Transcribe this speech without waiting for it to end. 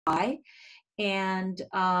And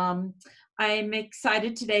I'm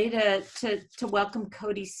excited today to welcome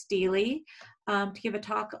Cody Steely to give a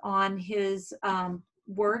talk on his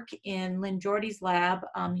work in Jorde's lab.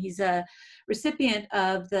 He's a recipient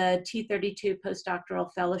of the T32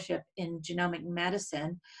 Postdoctoral Fellowship in Genomic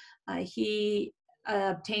Medicine. He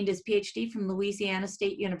obtained his PhD from Louisiana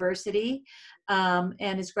State University,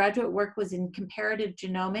 and his graduate work was in comparative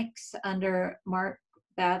genomics under Mark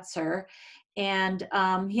Batzer. And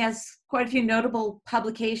he has quite a few notable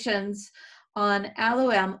publications on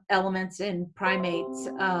elements in primates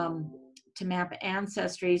to map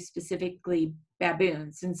ancestry, specifically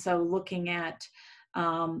baboons. And so looking at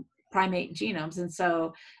primate genomes. And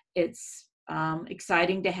so it's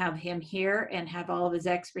exciting to have him here and have all of his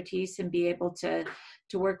expertise and be able to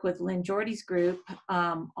work with Jorde's group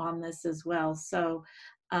on this as well. So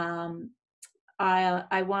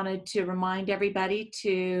I wanted to remind everybody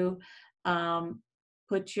to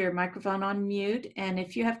put your microphone on mute. And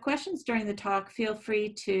if you have questions during the talk, feel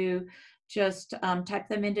free to just type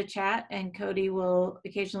them into chat, and Cody will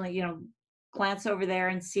occasionally, glance over there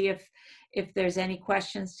and see if there's any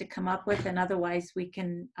questions to come up with, and otherwise we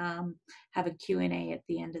can have a Q&A at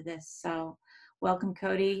the end of this. So welcome,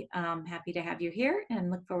 Cody. Happy to have you here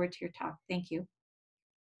and look forward to your talk. Thank you.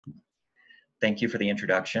 Thank you for the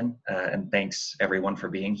introduction, and thanks everyone for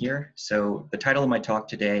being here. So the title of my talk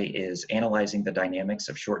today is Analyzing the Dynamics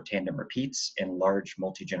of Short Tandem Repeats in Large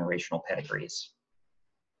Multigenerational Pedigrees.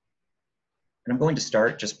 And I'm going to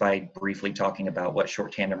start just by briefly talking about what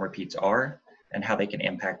short tandem repeats are and how they can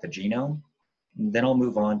impact the genome. And then I'll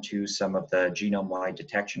move on to some of the genome-wide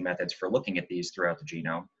detection methods for looking at these throughout the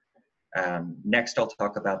genome. Next, I'll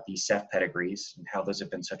talk about the Ceph pedigrees and how those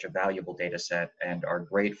have been such a valuable data set and are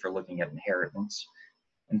great for looking at inheritance.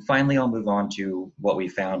 And finally, I'll move on to what we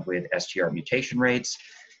found with STR mutation rates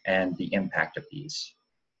and the impact of these.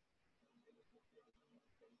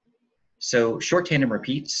 So short tandem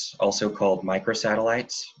repeats, also called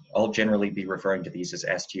microsatellites, I'll generally be referring to these as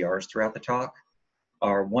STRs throughout the talk,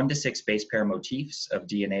 are 1 to 6 base pair motifs of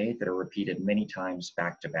DNA that are repeated many times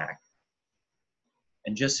back to back.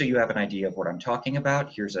 And just so you have an idea of what I'm talking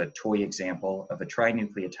about, here's a toy example of a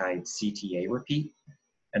trinucleotide CTA repeat,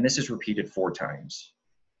 and this is repeated 4 times.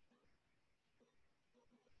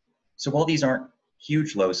 So while these aren't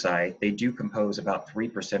huge loci, they do compose about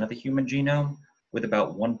 3% of the human genome, with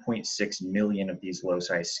about 1.6 million of these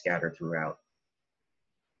loci scattered throughout.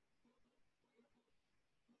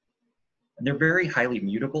 And they're very highly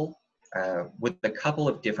mutable, with a couple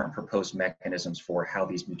of different proposed mechanisms for how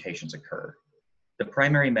these mutations occur. The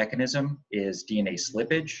primary mechanism is DNA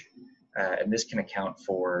slippage, and this can account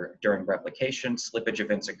for, during replication, slippage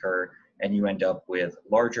events occur, and you end up with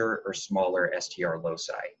larger or smaller STR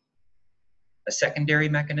loci. A secondary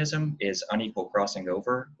mechanism is unequal crossing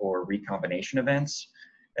over or recombination events,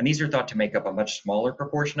 and these are thought to make up a much smaller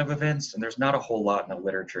proportion of events, and there's not a whole lot in the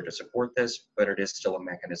literature to support this, but it is still a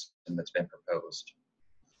mechanism that's been proposed.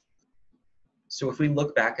 So if we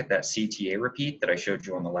look back at that CTA repeat that I showed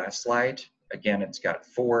you on the last slide, again, it's got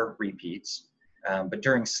 4 repeats, but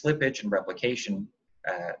during slippage and replication,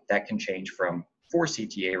 that can change from 4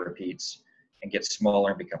 CTA repeats and get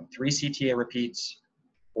smaller and become 3 CTA repeats,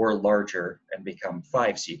 or larger and become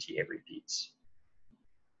 5 CTA repeats.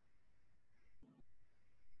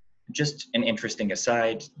 Just an interesting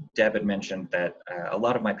aside, Deb had mentioned that a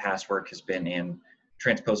lot of my past work has been in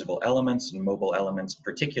transposable elements and mobile elements,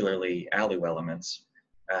 particularly ALU elements.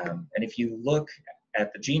 And if you look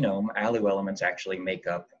at the genome, ALU elements actually make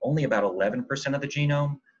up only about 11% of the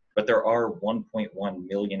genome, but there are 1.1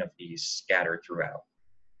 million of these scattered throughout.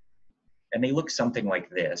 And they look something like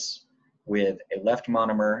this, with a left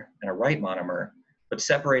monomer and a right monomer, but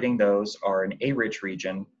separating those are an A-rich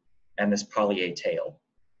region and this poly-A tail.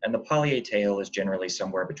 And the poly-A tail is generally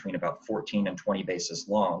somewhere between about 14 and 20 bases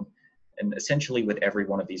long. And essentially with every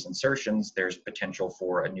one of these insertions, there's potential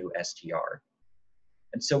for a new STR.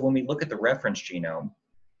 And so when we look at the reference genome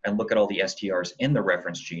and look at all the STRs in the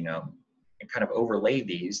reference genome and kind of overlay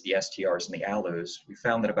these, the STRs and the ALUs, we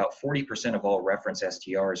found that about 40% of all reference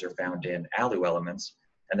STRs are found in ALU elements,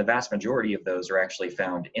 and the vast majority of those are actually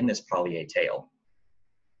found in this poly-A tail.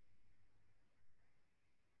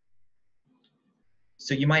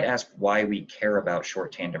 So you might ask why we care about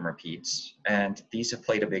short tandem repeats, and these have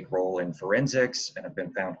played a big role in forensics and have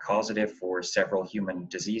been found causative for several human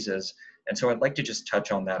diseases, and so I'd like to just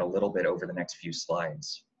touch on that a little bit over the next few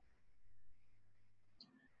slides.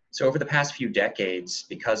 So over the past few decades,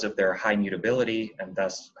 because of their high mutability and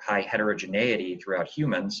thus high heterogeneity throughout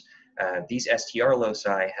humans, these STR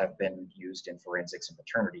loci have been used in forensics and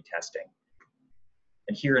paternity testing.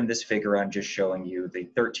 And here in this figure, I'm just showing you the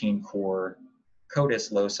 13 core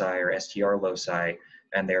CODIS loci or STR loci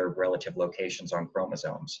and their relative locations on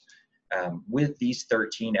chromosomes. With these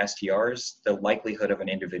 13 STRs, the likelihood of an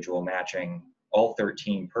individual matching all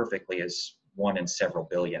 13 perfectly is 1 in several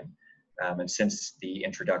billion. And since the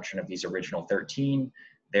introduction of these original 13,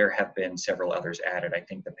 there have been several others added. I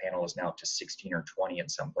think the panel is now up to 16 or 20 in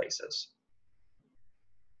some places.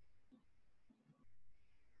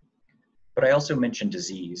 But I also mentioned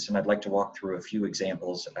disease, and I'd like to walk through a few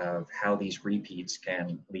examples of how these repeats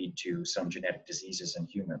can lead to some genetic diseases in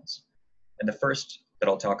humans. And the first that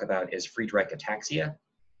I'll talk about is Friedreich ataxia,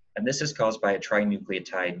 and this is caused by a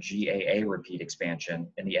trinucleotide GAA repeat expansion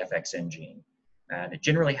in the FXN gene. And it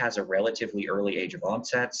generally has a relatively early age of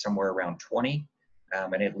onset, somewhere around 20,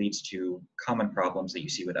 and it leads to common problems that you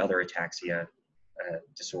see with other ataxia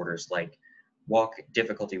disorders like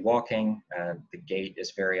difficulty walking, the gait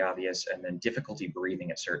is very obvious, and then difficulty breathing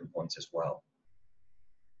at certain points as well.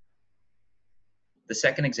 The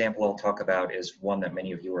second example I'll talk about is one that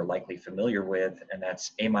many of you are likely familiar with, and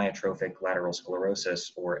that's amyotrophic lateral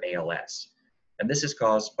sclerosis, or ALS. And this is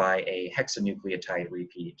caused by a hexanucleotide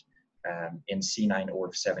repeat in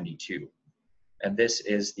C9orf72. And this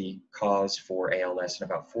is the cause for ALS in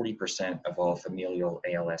about 40% of all familial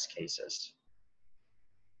ALS cases.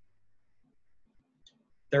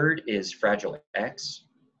 Third is Fragile X,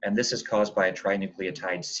 and this is caused by a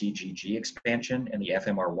trinucleotide CGG expansion in the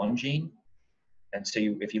FMR1 gene. And so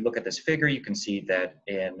if you look at this figure, you can see that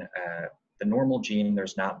in the normal gene,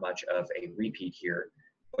 there's not much of a repeat here.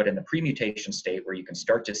 But in the premutation state, where you can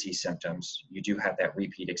start to see symptoms, you do have that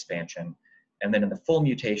repeat expansion. And then in the full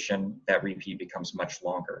mutation, that repeat becomes much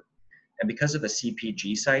longer. And because of the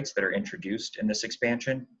CPG sites that are introduced in this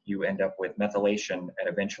expansion, you end up with methylation and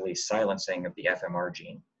eventually silencing of the FMR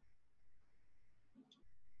gene.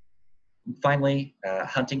 And finally,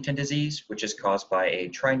 Huntington disease, which is caused by a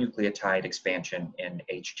trinucleotide expansion in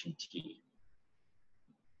HTT.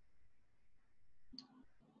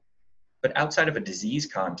 But outside of a disease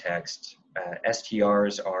context,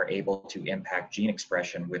 STRs are able to impact gene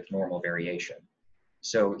expression with normal variation.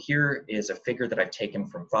 So here is a figure that I've taken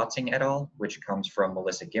from Fotzing et al., which comes from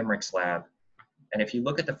Melissa Gimrich's lab. And if you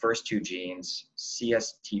look at the first two genes,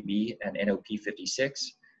 CSTB and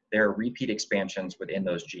NOP56, there are repeat expansions within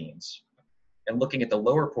those genes. And looking at the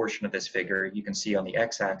lower portion of this figure, you can see on the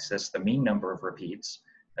x-axis the mean number of repeats,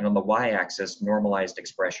 and on the y-axis normalized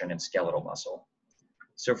expression in skeletal muscle.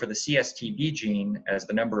 So for the CSTB gene, as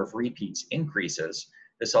the number of repeats increases,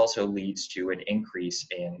 this also leads to an increase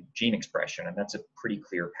in gene expression, and that's a pretty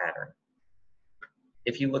clear pattern.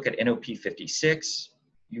 If you look at NOP56,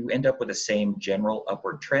 you end up with the same general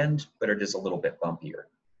upward trend, but it is a little bit bumpier.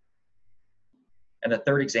 And the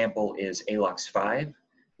third example is ALOX5,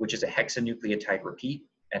 which is a hexanucleotide repeat,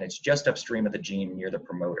 and it's just upstream of the gene near the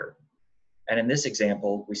promoter. And in this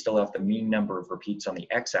example, we still have the mean number of repeats on the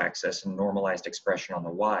x-axis and normalized expression on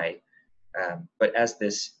the y. But as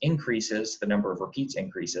this increases, the number of repeats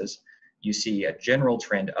increases, you see a general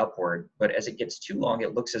trend upward, but as it gets too long,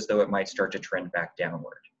 it looks as though it might start to trend back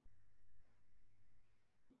downward.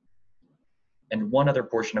 And one other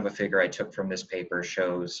portion of a figure I took from this paper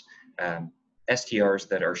shows STRs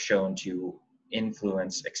that are shown to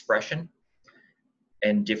influence expression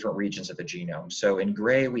in different regions of the genome. So in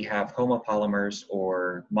gray, we have homopolymers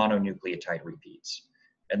or mononucleotide repeats.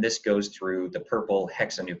 And this goes through the purple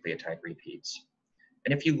hexanucleotide repeats.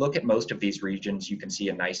 And if you look at most of these regions, you can see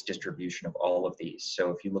a nice distribution of all of these.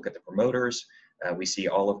 So if you look at the promoters, we see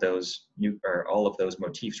all of those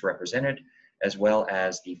motifs represented, as well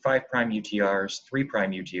as the 5' UTRs, 3'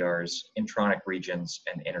 UTRs, intronic regions,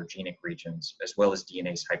 and intergenic regions, as well as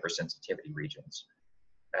DNase hypersensitivity regions.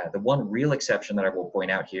 The one real exception that I will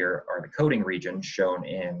point out here are the coding regions shown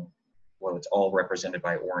in, well, it's all represented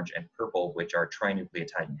by orange and purple, which are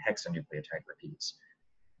trinucleotide and hexanucleotide repeats.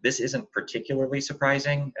 This isn't particularly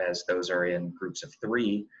surprising, as those are in groups of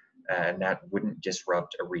 3, and that wouldn't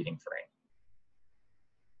disrupt a reading frame.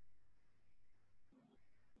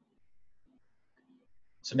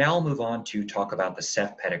 So now I'll move on to talk about the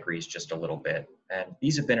Ceph pedigrees just a little bit. And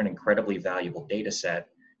these have been an incredibly valuable data set.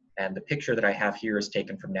 And the picture that I have here is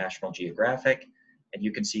taken from National Geographic. And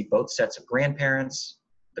you can see both sets of grandparents,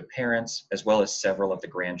 the parents, as well as several of the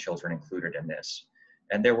grandchildren included in this.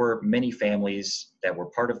 And there were many families that were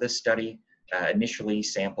part of this study, initially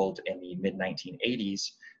sampled in the mid-1980s,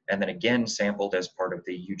 and then again sampled as part of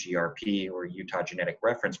the UGRP, or Utah Genetic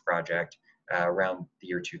Reference Project, around the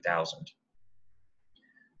year 2000.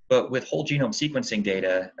 But with whole genome sequencing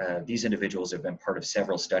data, these individuals have been part of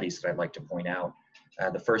several studies that I'd like to point out.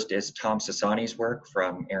 The first is Tom Sassani's work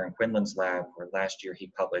from Aaron Quinlan's lab, where last year he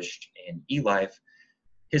published in eLife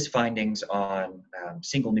his findings on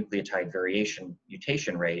single nucleotide variation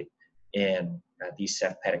mutation rate in these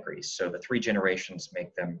Ceph pedigrees. So the 3 generations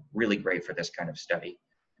make them really great for this kind of study.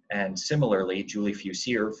 And similarly, Julie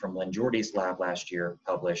Fusier from Lynn Jorde's lab last year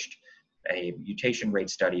published a mutation rate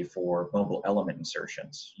study for mobile element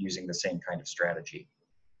insertions using the same kind of strategy.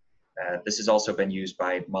 This has also been used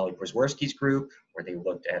by Molly Przeworski's group, where they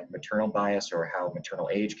looked at maternal bias or how maternal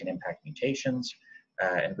age can impact mutations.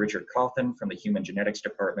 And Richard Cawthon from the Human Genetics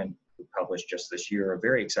Department, who published just this year a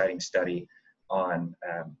very exciting study on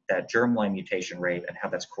that germline mutation rate and how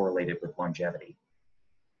that's correlated with longevity.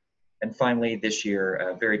 And finally, this year,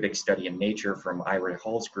 a very big study in Nature from Ira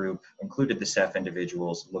Hall's group included the Ceph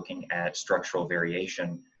individuals looking at structural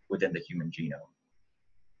variation within the human genome.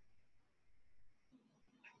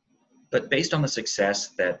 But based on the success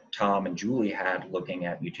that Tom and Julie had looking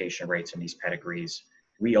at mutation rates in these pedigrees,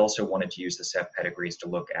 we also wanted to use the Ceph pedigrees to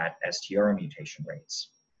look at STR mutation rates.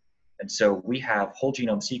 And so we have whole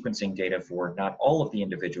genome sequencing data for not all of the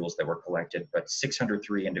individuals that were collected, but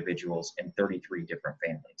 603 individuals in 33 different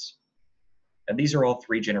families. And these are all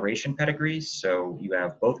 3-generation pedigrees, so you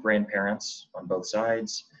have both grandparents on both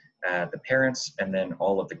sides, the parents, and then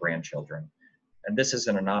all of the grandchildren. And this is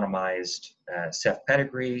an anonymized Ceph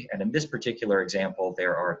pedigree, and in this particular example,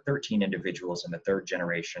 there are 13 individuals in the 3rd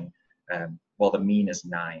generation, while the mean is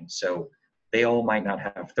 9. So they all might not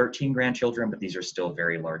have 13 grandchildren, but these are still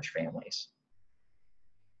very large families.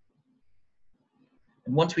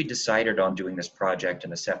 And once we decided on doing this project in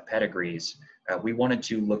the Ceph pedigrees, we wanted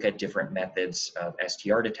to look at different methods of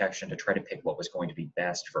STR detection to try to pick what was going to be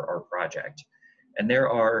best for our project. And there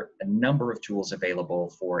are a number of tools available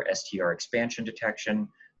for STR expansion detection.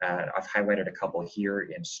 I've highlighted a couple here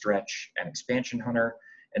in Stretch and Expansion Hunter,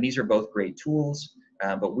 and these are both great tools,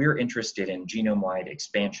 but we're interested in genome-wide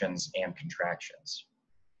expansions and contractions.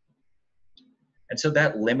 And so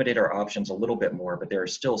that limited our options a little bit more, but there are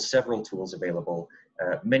still several tools available,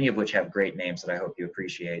 many of which have great names that I hope you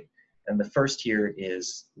appreciate. And the first here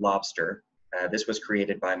is Lobster. This was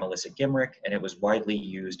created by Melissa Gimrick, and it was widely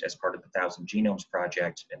used as part of the 1,000 Genomes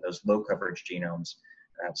project in those low coverage genomes,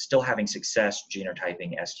 still having success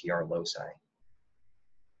genotyping STR loci.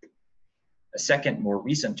 A second, more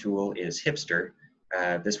recent tool is Hipster.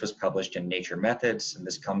 This was published in Nature Methods, and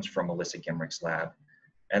this comes from Melissa Gimrick's lab.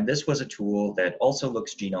 And this was a tool that also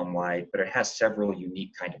looks genome-wide, but it has several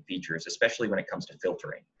unique kind of features, especially when it comes to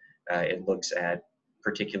filtering. It looks at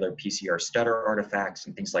particular PCR stutter artifacts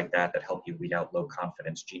and things like that that help you weed out low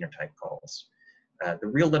confidence genotype calls. The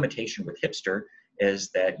real limitation with Hipster is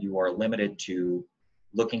that you are limited to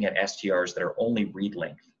looking at STRs that are only read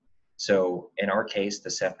length. So in our case, the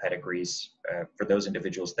Ceph pedigrees, for those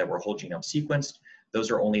individuals that were whole genome sequenced, those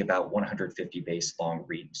are only about 150 base long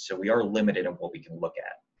reads. So we are limited in what we can look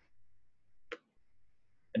at.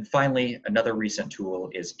 And finally, another recent tool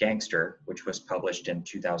is Gangster, which was published in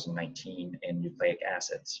 2019 in Nucleic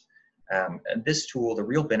Acids. And this tool, the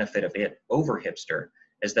real benefit of it over Hipster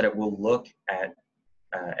is that it will look at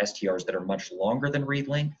STRs that are much longer than read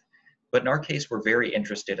length. But in our case, we're very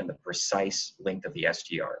interested in the precise length of the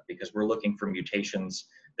STR because we're looking for mutations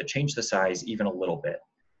that change the size even a little bit.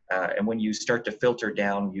 And when you start to filter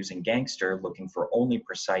down using Gangster, looking for only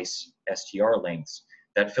precise STR lengths,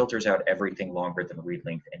 that filters out everything longer than read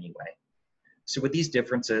length anyway. So with these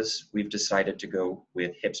differences, we've decided to go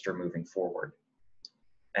with Hipster moving forward.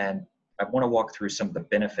 And I want to walk through some of the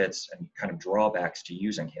benefits and kind of drawbacks to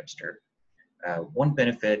using Hipster. One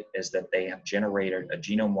benefit is that they have generated a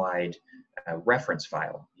genome-wide reference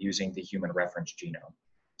file using the human reference genome.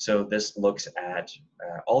 So this looks at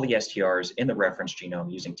all the STRs in the reference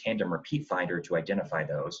genome using tandem repeat finder to identify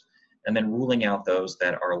those, and then ruling out those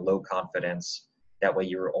that are low confidence. That way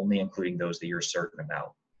you're only including those that you're certain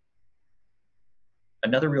about.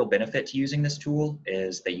 Another real benefit to using this tool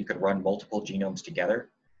is that you could run multiple genomes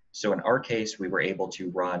together. So in our case, we were able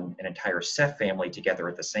to run an entire Ceph family together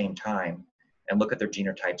at the same time and look at their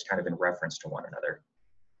genotypes kind of in reference to one another.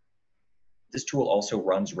 This tool also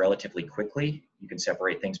runs relatively quickly. You can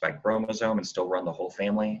separate things by chromosome and still run the whole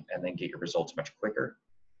family and then get your results much quicker.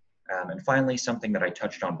 And finally, something that I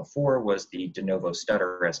touched on before was the de novo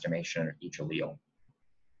stutter estimation of each allele.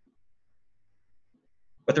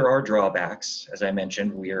 But there are drawbacks. As I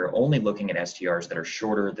mentioned, we are only looking at STRs that are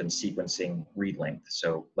shorter than sequencing read length,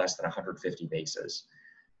 so less than 150 bases.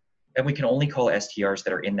 And we can only call STRs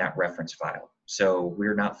that are in that reference file. So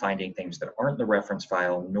we're not finding things that aren't in the reference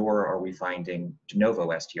file, nor are we finding de novo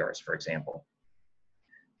STRs, for example.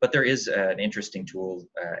 But there is an interesting tool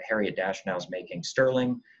Harriet Dashnow's making,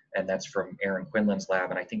 Sterling, and that's from Aaron Quinlan's lab,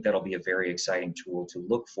 and I think that'll be a very exciting tool to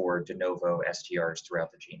look for de novo STRs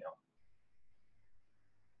throughout the genome.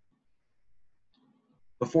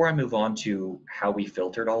 Before I move on to how we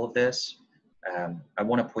filtered all of this, I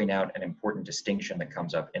want to point out an important distinction that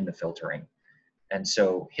comes up in the filtering. And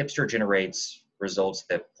so Hipster generates results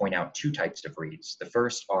that point out two types of reads. The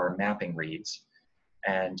first are mapping reads,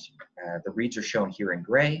 and the reads are shown here in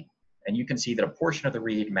gray, and you can see that a portion of the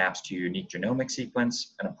read maps to a unique genomic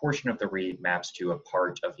sequence, and a portion of the read maps to a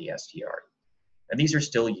part of the STR. And these are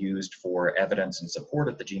still used for evidence and support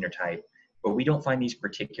of the genotype, but we don't find these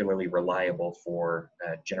particularly reliable for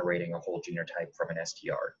generating a whole genotype from an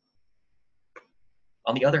STR.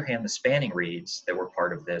 On the other hand, the spanning reads that were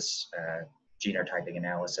part of this genotyping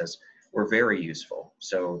analysis were very useful.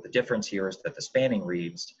 So the difference here is that the spanning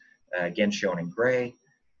reads, again shown in gray,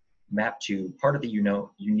 map to part of the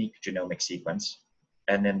unique genomic sequence,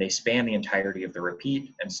 and then they span the entirety of the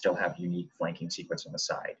repeat and still have unique flanking sequence on the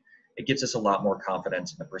side. It gives us a lot more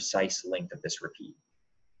confidence in the precise length of this repeat.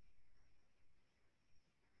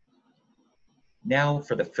 Now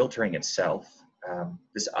for the filtering itself,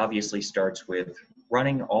 this obviously starts with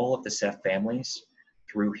running all of the Ceph families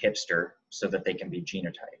through Hipster so that they can be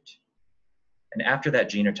genotyped. And after that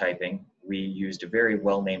genotyping, we used a very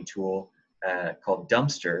well-named tool called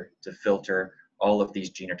Dumpster to filter all of these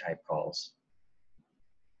genotype calls.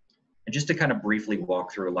 And just to kind of briefly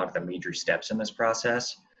walk through a lot of the major steps in this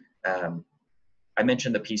process, I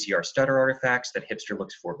mentioned the PCR stutter artifacts that Hipster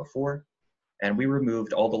looks for before, and we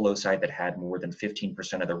removed all the loci that had more than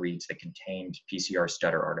 15% of the reads that contained PCR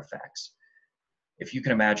stutter artifacts. If you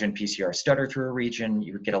can imagine PCR stutter through a region,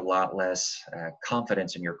 you would get a lot less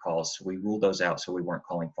confidence in your calls, so we ruled those out so we weren't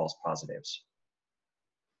calling false positives.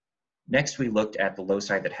 Next, we looked at the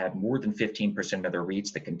loci that had more than 15% of the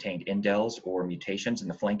reads that contained indels or mutations in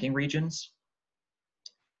the flanking regions.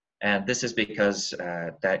 And this is because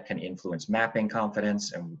that can influence mapping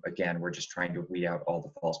confidence, and again, we're just trying to weed out all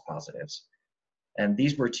the false positives. And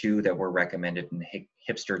these were two that were recommended in the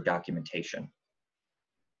Hipster documentation.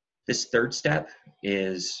 This third step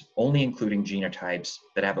is only including genotypes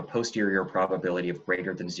that have a posterior probability of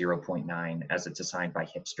greater than 0.9 as it's assigned by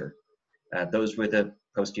Hipster. Those with a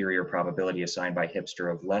posterior probability assigned by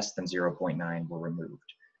Hipster of less than 0.9 were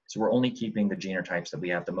removed. So we're only keeping the genotypes that we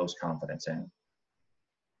have the most confidence in.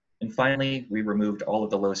 And finally, we removed all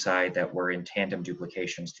of the loci that were in tandem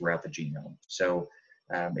duplications throughout the genome. So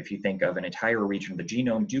if you think of an entire region of the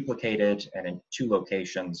genome duplicated and in two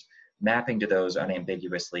locations, mapping to those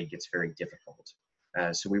unambiguously gets very difficult.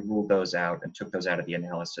 So we ruled those out and took those out of the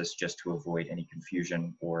analysis just to avoid any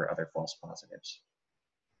confusion or other false positives.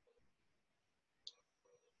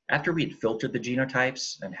 After we'd filtered the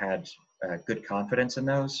genotypes and had good confidence in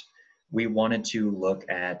those, we wanted to look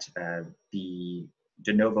at the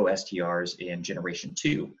de novo STRs in generation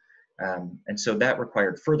 2. And so that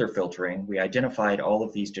required further filtering. We identified all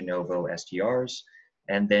of these de novo STRs,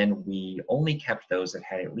 and then we only kept those that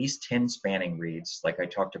had at least 10 spanning reads, like I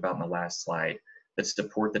talked about in the last slide, that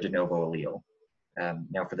support the de novo allele.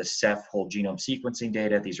 Now for the Ceph whole genome sequencing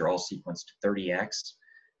data, these are all sequenced 30x.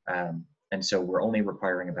 And so we're only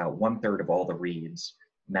requiring about 1/3 of all the reads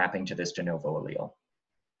mapping to this de novo allele.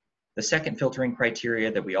 The second filtering criteria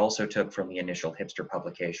that we also took from the initial Hipster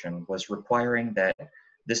publication was requiring that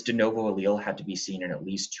this de novo allele had to be seen in at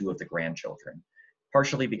least 2 of the grandchildren,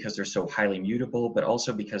 partially because they're so highly mutable, but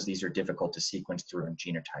also because these are difficult to sequence through in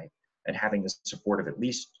genotype. And having the support of at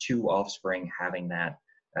least 2 offspring having that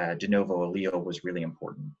de novo allele was really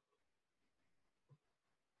important.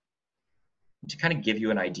 To kind of give you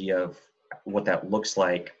an idea of what that looks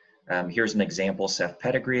like, here's an example Ceph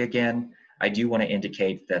pedigree again. I do want to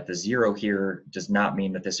indicate that the 0 here does not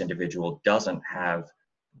mean that this individual doesn't have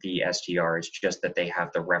the STR, it's just that they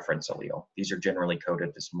have the reference allele. These are generally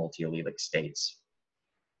coded as multi-allelic states.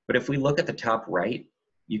 But if we look at the top right,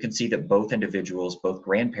 you can see that both individuals, both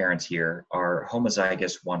grandparents here, are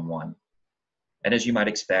homozygous 1-1. And as you might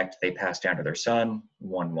expect, they pass down to their son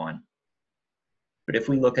 1-1. But if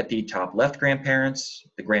we look at the top left grandparents,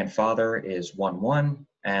 the grandfather is 1-1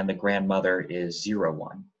 and the grandmother is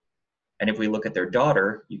 0-1. And if we look at their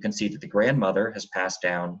daughter, you can see that the grandmother has passed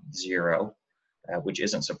down 0, which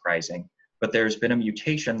isn't surprising, but there's been a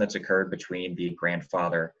mutation that's occurred between the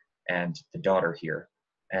grandfather and the daughter here.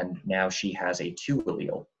 And now she has a 2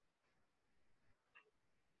 allele.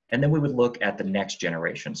 And then we would look at the next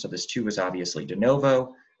generation. So this 2 is obviously de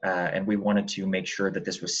novo, and we wanted to make sure that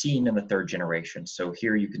this was seen in the 3rd generation. So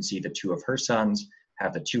here you can see the 2 of her sons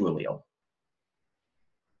have the 2 allele.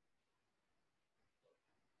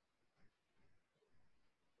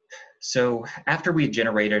 So after we had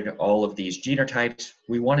generated all of these genotypes,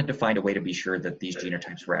 we wanted to find a way to be sure that these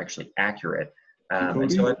genotypes were actually accurate.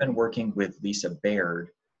 And so I've been working with Lisa Baird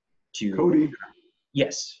to— Cody,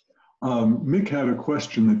 Yes. Mick had a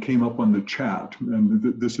question that came up on the chat,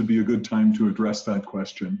 and this would be a good time to address that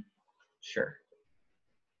question. Sure.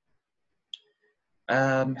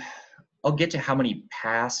 I'll get to how many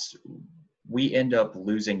pass. We end up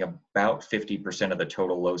losing about 50% of the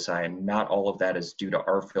total loci, and not all of that is due to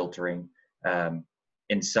our filtering.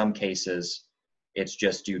 In some cases, it's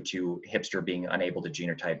just due to Hipster being unable to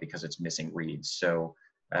genotype because it's missing reads. So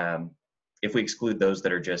if we exclude those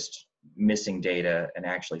that are just missing data and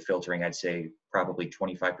actually filtering, I'd say probably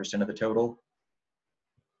 25% of the total.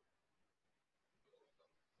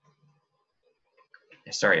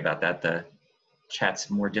 Sorry about that. The chat's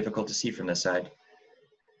more difficult to see from this side.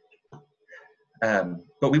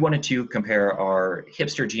 But we wanted to compare our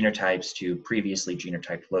Hipster genotypes to previously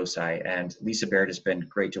genotyped loci, and Lisa Baird has been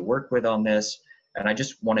great to work with on this. And I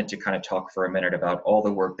just wanted to kind of talk for a minute about all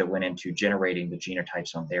the work that went into generating the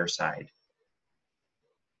genotypes on their side.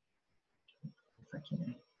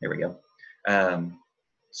 There we go.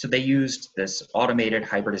 So they used this automated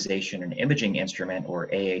hybridization and imaging instrument,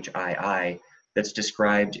 or AHII, that's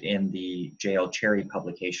described in the JL Cherry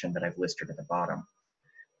publication that I've listed at the bottom.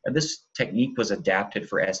 And this technique was adapted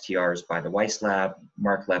for STRs by the Weiss Lab,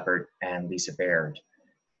 Mark Leppert, and Lisa Baird.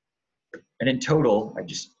 And in total, I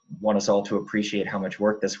just want us all to appreciate how much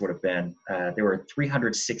work this would have been. There were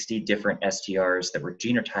 360 different STRs that were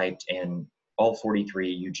genotyped in all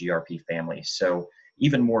 43 UGRP families. So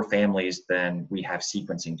even more families than we have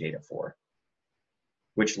sequencing data for,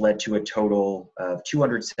 which led to a total of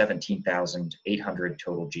 217,800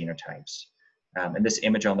 total genotypes. And this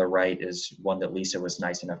image on the right is one that Lisa was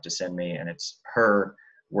nice enough to send me, and it's her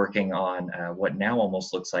working on what now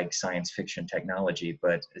almost looks like science fiction technology,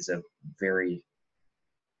 but is a very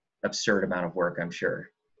absurd amount of work, I'm sure.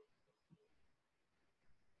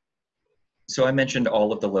 So I mentioned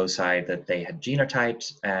all of the loci that they had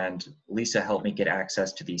genotyped, and Lisa helped me get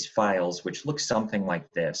access to these files, which look something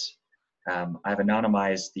like this. I've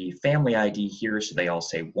anonymized the family ID here, so they all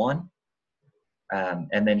say 1.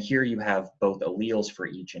 And then here you have both alleles for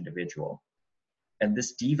each individual. And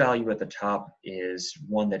this D value at the top is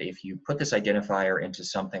one that if you put this identifier into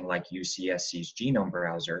something like UCSC's genome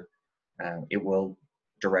browser, it will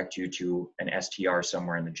direct you to an STR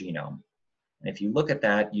somewhere in the genome. And if you look at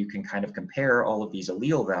that, you can kind of compare all of these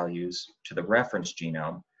allele values to the reference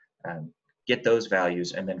genome, get those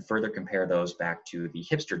values, and then further compare those back to the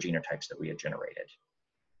Hipster genotypes that we had generated.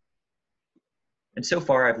 And so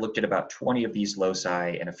far, I've looked at about 20 of these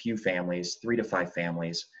loci in a few families, 3 to 5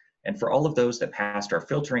 families. And for all of those that passed our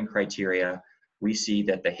filtering criteria, we see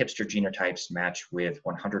that the Hipster genotypes match with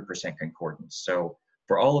 100% concordance. So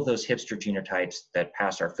for all of those Hipster genotypes that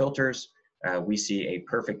pass our filters, we see a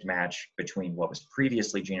perfect match between what was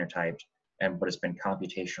previously genotyped and what has been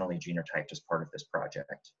computationally genotyped as part of this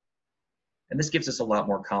project. And this gives us a lot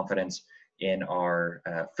more confidence in our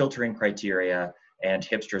filtering criteria and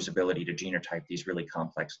Hipster's ability to genotype these really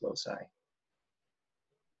complex loci.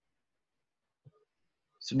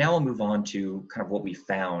 So now I'll move on to kind of what we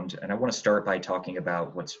found, and I want to start by talking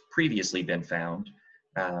about what's previously been found.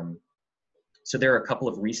 So there are a couple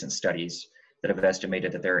of recent studies that have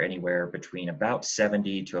estimated that there are anywhere between about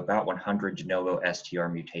 70 to about 100 de novo STR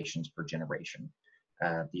mutations per generation.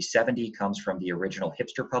 The 70 comes from the original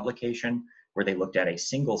Hipster publication, where they looked at a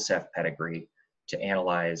single Ceph pedigree to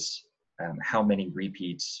analyze how many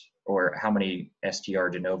repeats or how many STR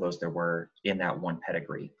de novos there were in that one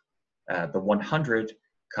pedigree. The 100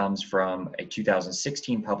 comes from a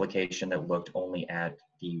 2016 publication that looked only at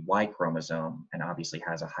the Y chromosome and obviously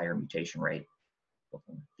has a higher mutation rate. I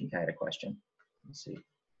think I had a question. Let's see.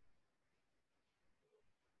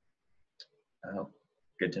 Oh,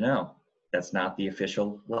 good to know. That's not the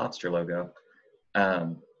official lobster logo.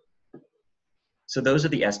 So those are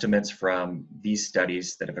the estimates from these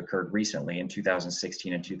studies that have occurred recently in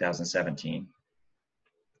 2016 and 2017.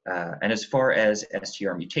 And as far as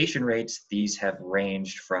STR mutation rates, these have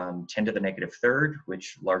ranged from 10 to the negative third,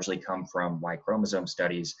 which largely come from Y chromosome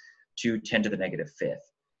studies, to 10 to the negative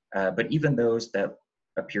fifth. But even those that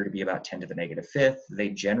appear to be about 10 to the negative fifth, they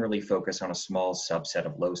generally focus on a small subset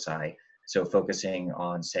of loci. So focusing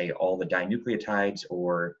on, say, all the dinucleotides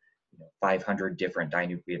or 500 different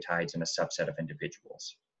dinucleotides in a subset of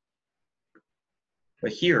individuals.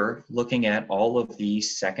 But here, looking at all of the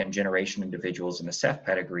second generation individuals in the Ceph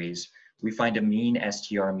pedigrees, we find a mean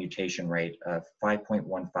STR mutation rate of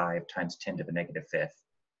 5.15 times 10 to the negative fifth.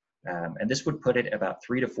 And this would put it about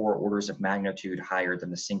 3 to 4 orders of magnitude higher than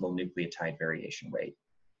the single nucleotide variation rate.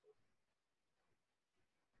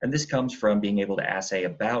 And this comes from being able to assay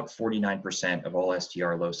about 49% of all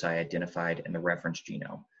STR loci identified in the reference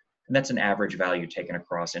genome. And that's an average value taken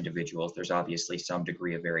across individuals. There's obviously some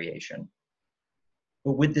degree of variation.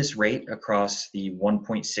 But with this rate across the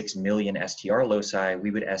 1.6 million STR loci, we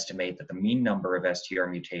would estimate that the mean number of STR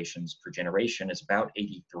mutations per generation is about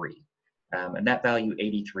 83. And that value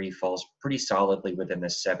 83 falls pretty solidly within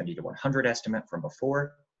this 70 to 100 estimate from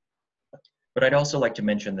before. But I'd also like to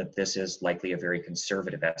mention that this is likely a very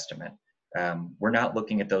conservative estimate. We're not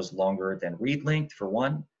looking at those longer than read length for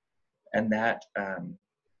one, and that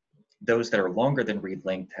those that are longer than read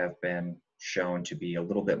length have been shown to be a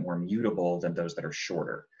little bit more mutable than those that are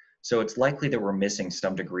shorter. So it's likely that we're missing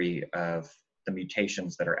some degree of the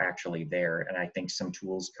mutations that are actually there, and I think some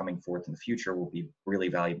tools coming forth in the future will be really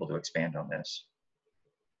valuable to expand on this.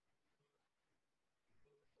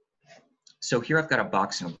 So here I've got a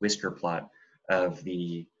box and whisker plot of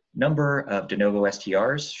the number of de novo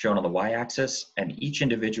STRs shown on the y-axis, and each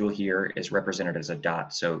individual here is represented as a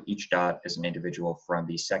dot. So each dot is an individual from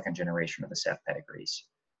the second generation of the Ceph pedigrees.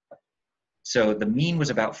 So the mean was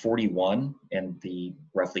about 41 in the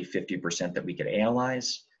roughly 50% that we could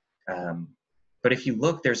analyze. But if you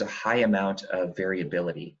look, there's a high amount of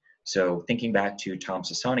variability. So thinking back to Tom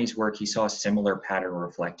Sassani's work, he saw a similar pattern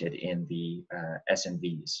reflected in the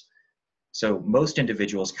SNVs. So most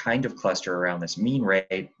individuals kind of cluster around this mean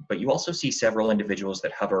rate, but you also see several individuals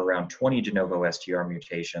that hover around 20 de novo STR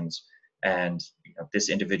mutations, and this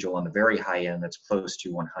individual on the very high end that's close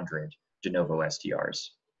to 100 de novo STRs.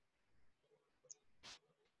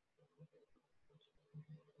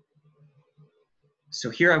 So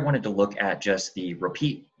here I wanted to look at just the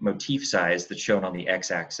repeat motif size that's shown on the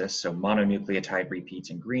x-axis, so mononucleotide repeats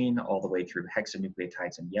in green all the way through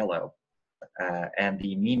hexanucleotides in yellow. And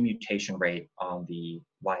the mean mutation rate on the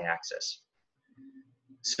y-axis.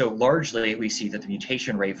 So largely, we see that the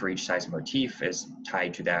mutation rate for each size motif is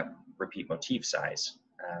tied to that repeat motif size.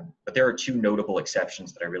 But there are two notable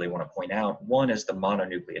exceptions that I really want to point out. One is the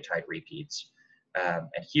mononucleotide repeats. And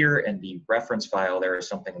here in the reference file, there is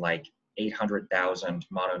something like 800,000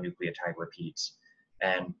 mononucleotide repeats.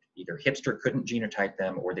 And either Hipster couldn't genotype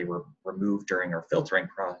them or they were removed during our filtering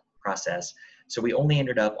process. So we only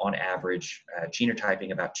ended up on average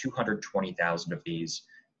genotyping about 220,000 of these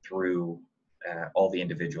through all the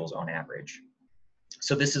individuals on average.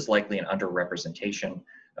 So this is likely an underrepresentation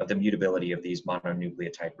of the mutability of these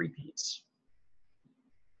mononucleotide repeats.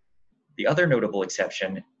 The other notable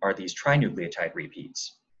exception are these trinucleotide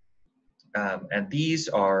repeats. And this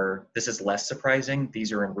is less surprising.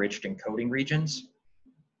 These are enriched in coding regions.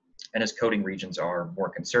 And as coding regions are more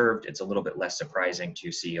conserved, it's a little bit less surprising to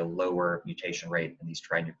see a lower mutation rate in these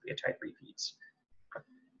trinucleotide repeats.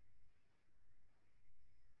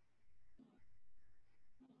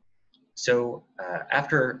 So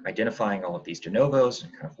after identifying all of these de novos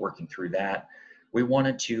and kind of working through that, we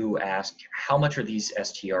wanted to ask how much are these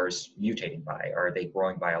STRs mutating by? Are they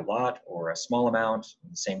growing by a lot or a small amount?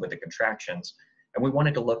 And same with the contractions. And we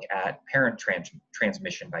wanted to look at parent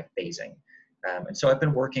transmission by phasing. And so I've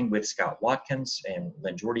been working with Scott Watkins in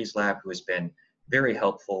Jorde's lab, who has been very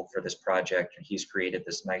helpful for this project. And he's created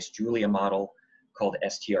this nice Julia model called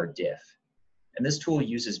STR-diff. And this tool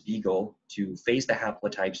uses Beagle to phase the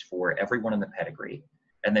haplotypes for everyone in the pedigree,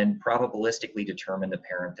 and then probabilistically determine the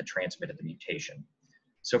parent that transmitted the mutation.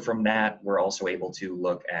 So from that, we're also able to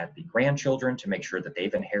look at the grandchildren to make sure that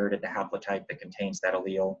they've inherited the haplotype that contains that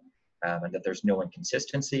allele, and that there's no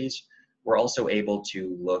inconsistencies. We're also able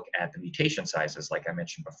to look at the mutation sizes, like I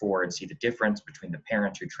mentioned before, and see the difference between the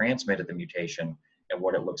parent who transmitted the mutation and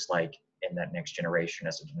what it looks like in that next generation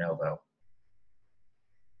as a de novo.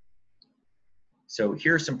 So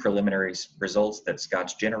here are some preliminary results that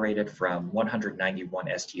Scott's generated from 191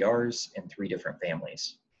 STRs in 3 different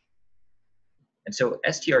families. And so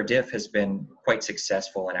STR-diff has been quite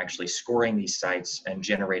successful in actually scoring these sites and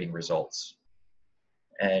generating results.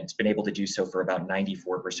 And it's been able to do so for about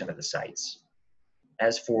 94% of the sites.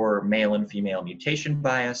 As for male and female mutation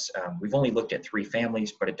bias, we've only looked at 3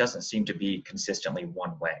 families, but it doesn't seem to be consistently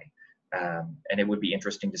one way. And it would be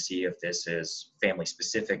interesting to see if this is family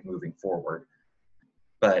specific moving forward.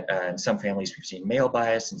 But in some families, we've seen male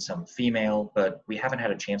bias and some female, but we haven't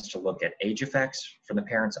had a chance to look at age effects from the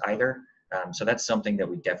parents either. So that's something that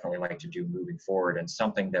we definitely like to do moving forward, and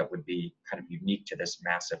something that would be kind of unique to this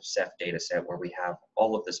massive Ceph data set where we have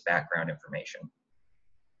all of this background information.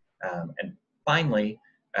 And finally,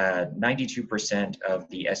 92% of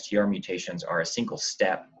the STR mutations are a single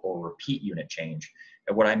step or repeat unit change.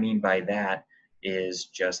 And what I mean by that is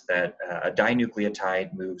just that a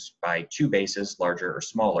dinucleotide moves by 2 bases, larger or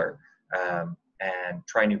smaller, and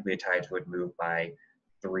trinucleotides would move by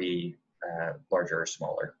 3 larger or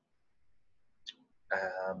smaller.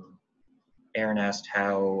 Aaron asked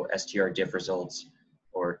how STR-diff results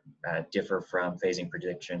or differ from phasing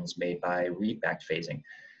predictions made by read-backed phasing.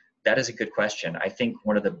 That is a good question. I think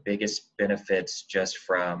one of the biggest benefits just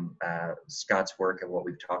from Scott's work and what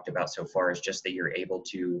we've talked about so far is just that you're able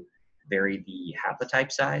to vary the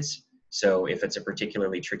haplotype size. So if it's a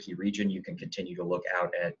particularly tricky region, you can continue to look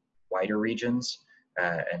out at wider regions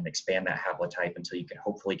and expand that haplotype until you can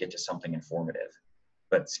hopefully get to something informative.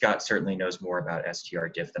 But Scott certainly knows more about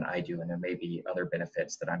STR-diff than I do, and there may be other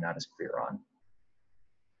benefits that I'm not as clear on.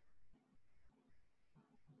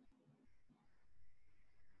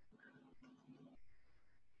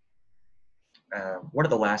 One of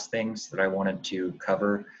the last things that I wanted to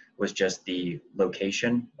cover was just the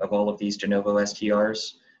location of all of these de novo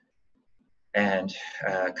STRs. And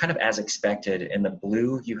kind of as expected, in the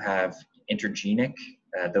blue, you have intergenic,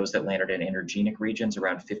 those that landed in intergenic regions,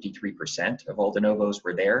 around 53% of all de novos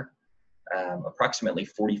were there. Approximately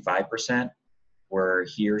 45% were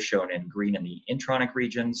here shown in green in the intronic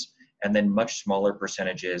regions, and then much smaller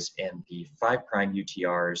percentages in the 5'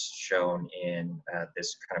 UTRs shown in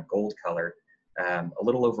this kind of gold color. A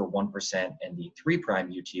little over 1% in the 3'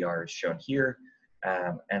 UTRs shown here,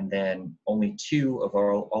 and then only 2 of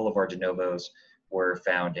all of our de novos were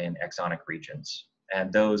found in exonic regions.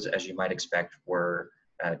 And those, as you might expect, were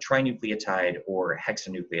trinucleotide or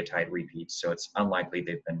hexanucleotide repeats, so it's unlikely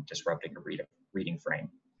they've been disrupting a reading frame.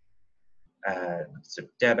 So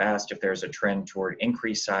Deb asked if there's a trend toward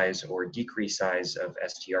increased size or decreased size of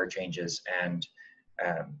STR changes, and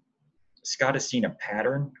Scott has seen a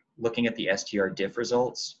pattern looking at the STR-diff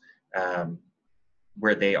results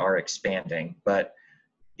where they are expanding, but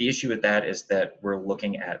the issue with that is that we're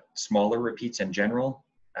looking at smaller repeats in general.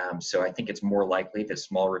 So I think it's more likely that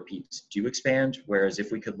small repeats do expand, whereas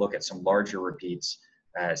if we could look at some larger repeats,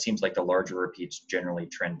 it seems like the larger repeats generally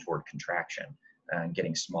trend toward contraction and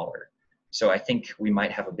getting smaller. So I think we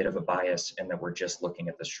might have a bit of a bias in that we're just looking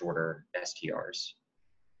at the shorter STRs.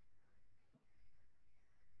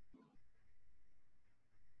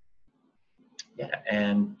 Yeah,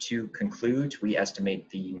 and to conclude, we estimate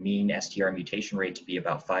the mean STR mutation rate to be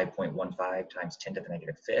about 5.15 times 10 to the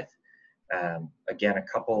negative fifth. Again, a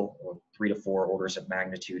couple, 3 to 4 orders of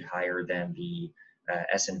magnitude higher than the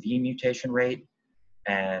SNV mutation rate.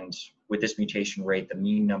 And with this mutation rate, the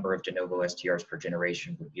mean number of de novo STRs per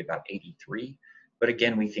generation would be about 83. But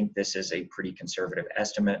again, we think this is a pretty conservative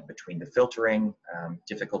estimate between the filtering,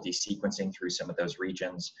 difficulty sequencing through some of those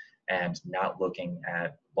regions, and not looking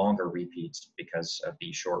at longer repeats because of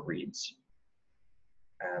the short reads.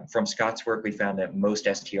 From Scott's work, we found that most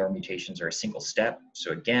STR mutations are a single step.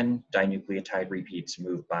 So again, dinucleotide repeats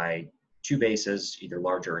move by 2 bases, either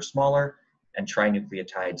larger or smaller, and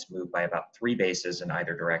trinucleotides move by about 3 bases in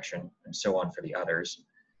either direction, and so on for the others.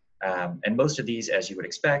 And most of these, as you would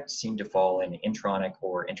expect, seem to fall in intronic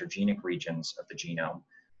or intergenic regions of the genome.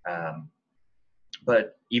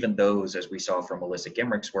 But even those, as we saw from Melissa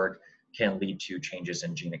Gemmerich's work, can lead to changes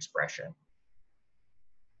in gene expression.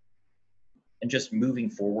 And just moving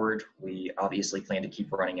forward, we obviously plan to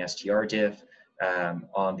keep running STR-diff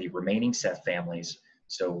on the remaining Ceph families.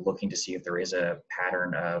 So looking to see if there is a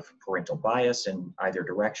pattern of parental bias in either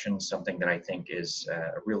direction, something that I think is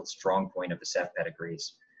a real strong point of the Ceph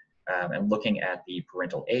pedigrees. And looking at the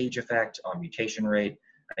parental age effect on mutation rate,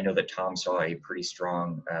 I know that Tom saw a pretty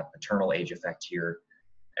strong paternal age effect here.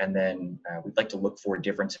 And then we'd like to look for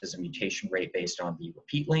differences in mutation rate based on the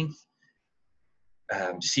repeat length.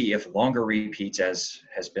 See if longer repeats, as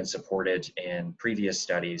has been supported in previous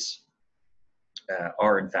studies,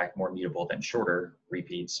 are in fact more mutable than shorter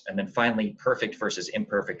repeats. And then finally, perfect versus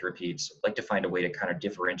imperfect repeats. I'd like to find a way to kind of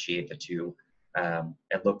differentiate the two and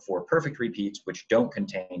look for perfect repeats which don't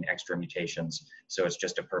contain extra mutations. So it's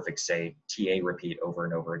just a perfect, say, TA repeat over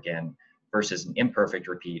and over again, versus an imperfect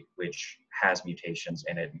repeat which has mutations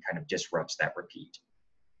in it and kind of disrupts that repeat.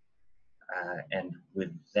 And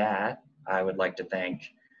with that, I would like to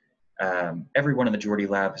thank everyone in the Jorde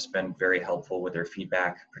Lab has been very helpful with their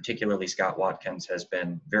feedback. Particularly Scott Watkins has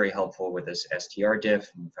been very helpful with this STR-diff.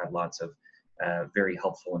 We've had lots of very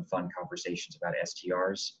helpful and fun conversations about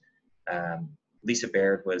STRs. Lisa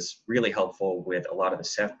Baird was really helpful with a lot of the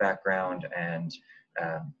Ceph background and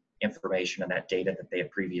information on that data that they had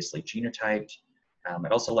previously genotyped.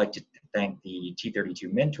 I'd also like to thank the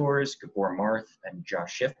T32 mentors, Gabor Marth and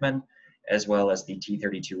Josh Schiffman, as well as the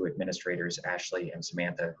T32 administrators, Ashley and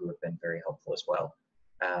Samantha, who have been very helpful as well.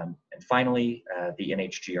 And finally, the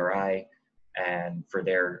NHGRI and for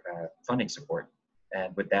their funding support.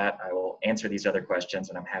 And with that, I will answer these other questions,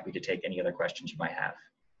 and I'm happy to take any other questions you might have.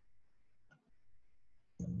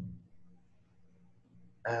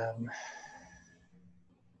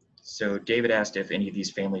 So David asked if any of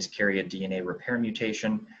these families carry a DNA repair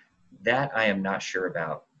mutation. That I am not sure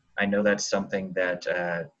about. I know that's something that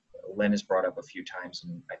Lynn has brought up a few times,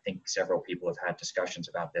 and I think several people have had discussions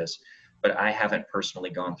about this, but I haven't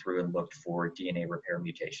personally gone through and looked for DNA repair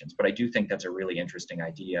mutations. But I do think that's a really interesting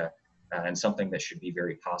idea and something that should be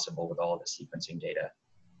very possible with all of the sequencing data.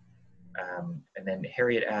 And then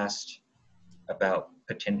Harriet asked about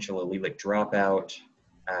potential allelic dropout.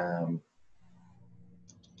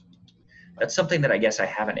 That's something that I guess I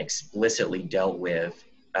haven't explicitly dealt with,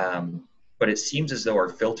 but it seems as though our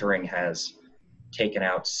filtering has taken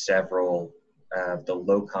out several of the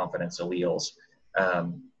low confidence alleles. I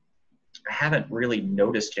haven't really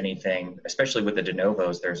noticed anything, especially with the de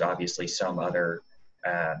novos. There's obviously some other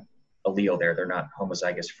allele there. They're not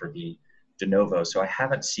homozygous for the de novo. So I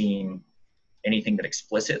haven't seen anything that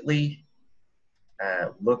explicitly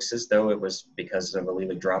looks as though it was because of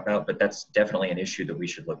allelic dropout, but that's definitely an issue that we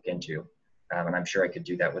should look into. And I'm sure I could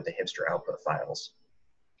do that with the hipster output files.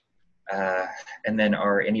 And then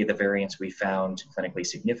are any of the variants we found clinically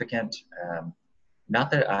significant?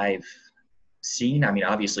 Not that I've seen. I mean,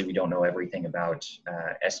 obviously we don't know everything about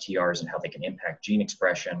STRs and how they can impact gene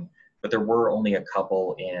expression, but there were only a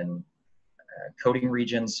couple in coding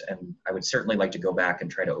regions, and I would certainly like to go back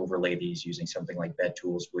and try to overlay these using something like bed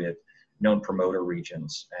tools with known promoter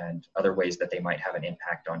regions and other ways that they might have an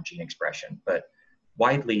impact on gene expression. But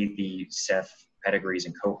widely, the Ceph pedigrees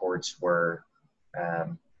and cohorts were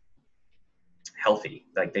healthy.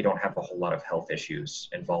 Like, they don't have a whole lot of health issues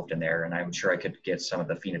involved in there, and I'm sure I could get some of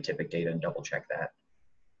the phenotypic data and double check that.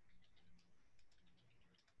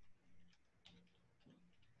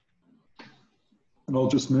 And I'll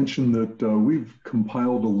just mention that we've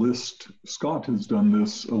compiled a list, Scott has done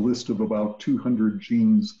this, a list of about 200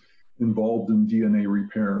 genes involved in DNA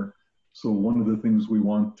repair. So one of the things we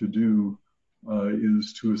want to do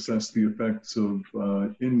is to assess the effects of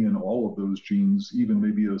any and all of those genes, even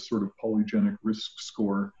maybe a sort of polygenic risk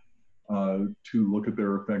score to look at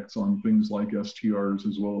their effects on things like STRs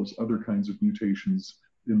as well as other kinds of mutations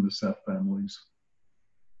in the Ceph families.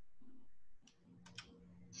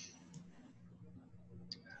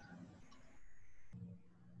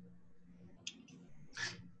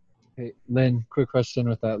 Hey, Lynn, quick question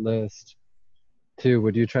with that list. Too,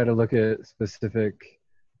 would you try to look at specific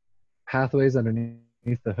pathways underneath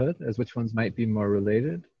the hood as which ones might be more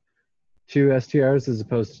related to STRs as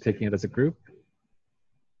opposed to taking it as a group?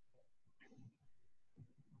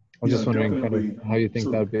 I was just wondering kind of how you think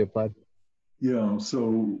that would be applied. Yeah,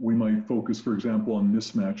 so we might focus, for example, on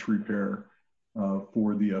mismatch repair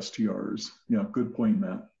for the STRs. Yeah, good point,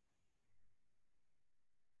 Matt.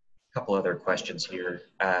 A couple other questions here.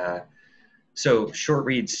 So short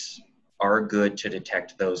reads are good to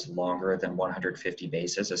detect those longer than 150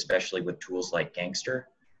 bases, especially with tools like Gangster.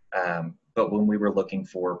 But when we were looking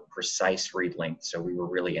for precise read length, so we were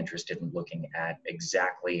really interested in looking at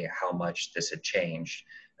exactly how much this had changed.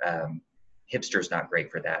 Hipster's not great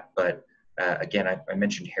for that. But again, I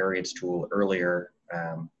mentioned Harriet's tool earlier,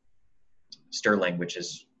 Sterling, which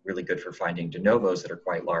is really good for finding de novos that are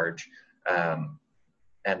quite large.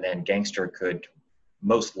 And then Gangster could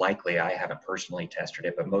most likely, I haven't personally tested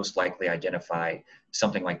it, but most likely identify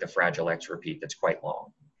something like the Fragile X repeat that's quite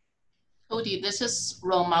long. Cody, this is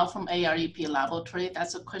Roma from AREP Laboratory.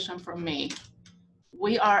 That's a question for me.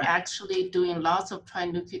 We are actually doing lots of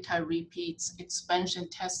trinucleotide repeats, expansion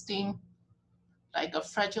testing, like a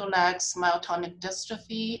Fragile X, myotonic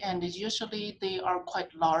dystrophy, and usually they are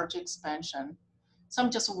quite large expansion. So I'm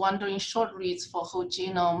just wondering, short reads for whole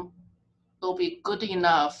genome will be good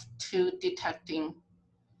enough to detecting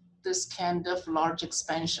this kind of large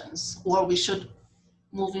expansions, or we should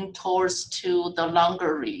moving towards to the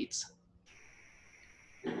longer reads?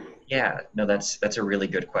 Yeah, no, that's a really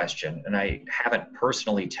good question. And I haven't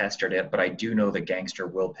personally tested it, but I do know that Gangster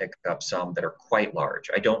will pick up some that are quite large.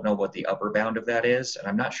 I don't know what the upper bound of that is, and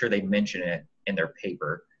I'm not sure they mention it in their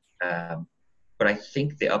paper. But I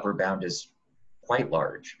think the upper bound is quite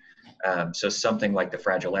large. So something like the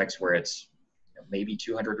Fragile X, where it's maybe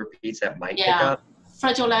 200 repeats, that might pick up.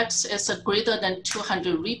 Fragile X is a greater than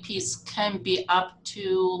 200 repeats, can be up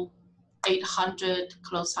to 800,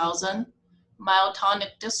 close 1,000.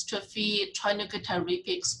 Myotonic dystrophy, trinucleotide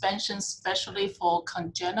repeat expansion, especially for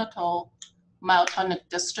congenital myotonic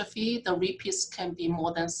dystrophy, the repeats can be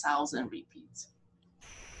more than 1,000 repeats.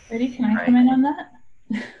 Cody, can I comment on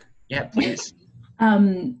that? Yeah, please.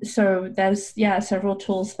 So there's, several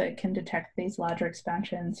tools that can detect these larger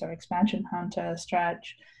expansions, so Expansion Hunter,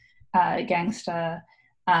 Stretch, Gangster.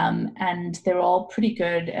 and they're all pretty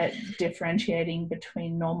good at differentiating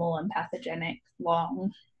between normal and pathogenic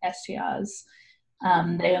long STRs.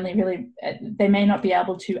 They may not be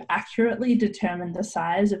able to accurately determine the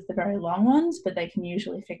size of the very long ones, but they can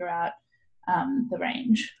usually figure out the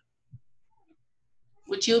range.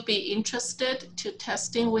 Would you be interested to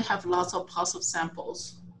testing? We have lots of positive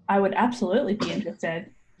samples. I would absolutely be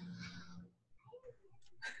interested.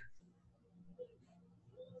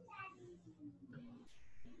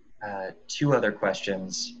 Two other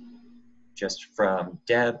questions just from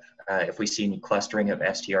Deb. If we see any clustering of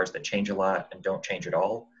STRs that change a lot and don't change at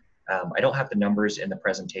all. I don't have the numbers in the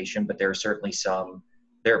presentation, but there are certainly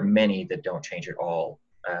there are many that don't change at all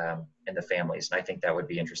in the families. And I think that would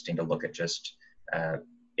be interesting to look at just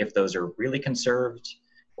if those are really conserved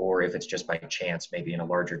or if it's just by chance, maybe in a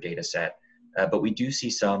larger data set. But we do see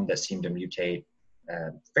some that seem to mutate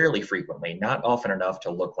fairly frequently, not often enough to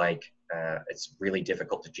look like it's really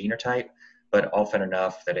difficult to genotype, but often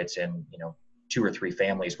enough that it's in 2 or 3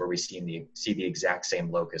 families where we see the exact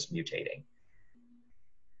same locus mutating.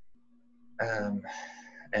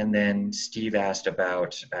 And then Steve asked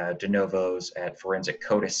about de novos at forensic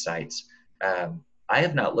CODIS sites. I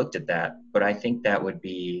have not looked at that, but I think that would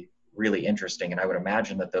be really interesting, and I would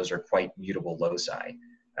imagine that those are quite mutable loci.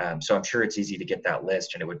 So I'm sure it's easy to get that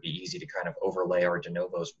list, and it would be easy to kind of overlay our de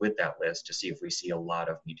novos with that list to see if we see a lot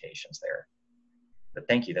of mutations there. But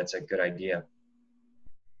thank you, that's a good idea.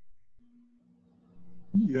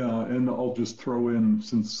 Yeah, and I'll just throw in,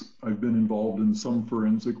 since I've been involved in some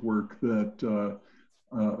forensic work, that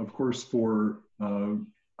of course for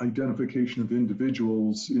identification of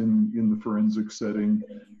individuals in the forensic setting,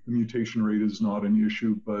 the mutation rate is not an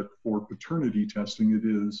issue, but for paternity testing it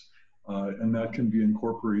is, and that can be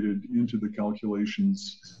incorporated into the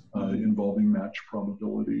calculations involving match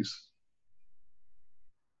probabilities.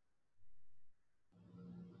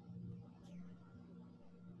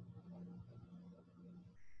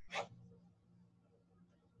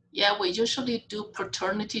 Yeah, we usually do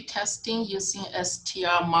paternity testing using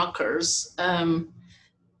STR markers.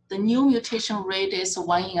 The new mutation rate is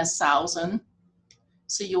 1 in 1,000.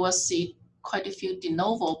 So you will see quite a few de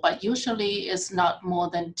novo, but usually it's not more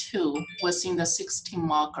than 2 within the 16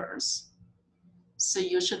 markers. So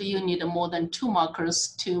usually you need more than 2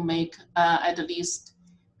 markers to make at least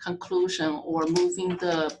conclusion or moving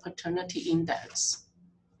the paternity index.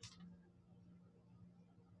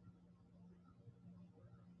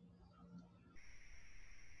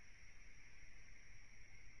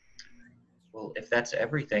 Well, if that's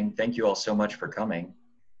everything, thank you all so much for coming.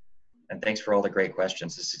 And thanks for all the great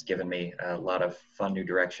questions. This has given me a lot of fun new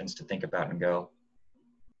directions to think about and go.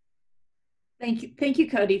 Thank you,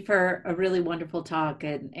 Cody, for a really wonderful talk,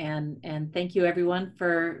 and thank you everyone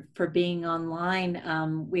for being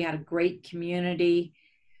online. We had a great community,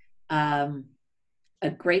 a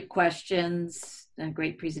great questions, a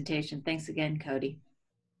great presentation. Thanks again, Cody.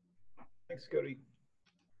 Thanks, Cody.